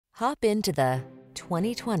Hop into the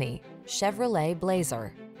 2020 Chevrolet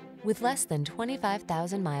Blazer. With less than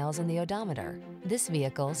 25,000 miles in the odometer, this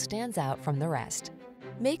vehicle stands out from the rest.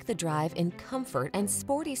 Make the drive in comfort and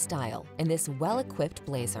sporty style in this well-equipped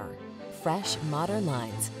Blazer. Fresh, modern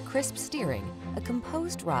lines, crisp steering, a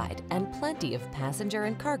composed ride, and plenty of passenger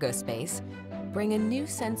and cargo space bring a new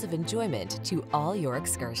sense of enjoyment to all your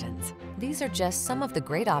excursions. These are just some of the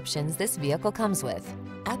great options this vehicle comes with: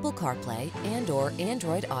 Apple CarPlay and/or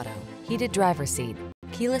Android Auto, heated driver's seat,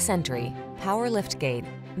 keyless entry, power liftgate,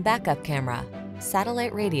 backup camera,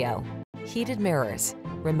 satellite radio, heated mirrors,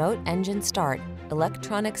 remote engine start,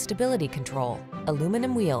 electronic stability control,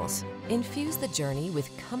 aluminum wheels. Infuse the journey with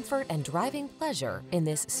comfort and driving pleasure in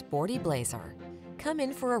this sporty Blazer. Come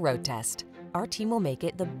in for a road test. Our team will make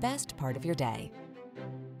it the best part of your day.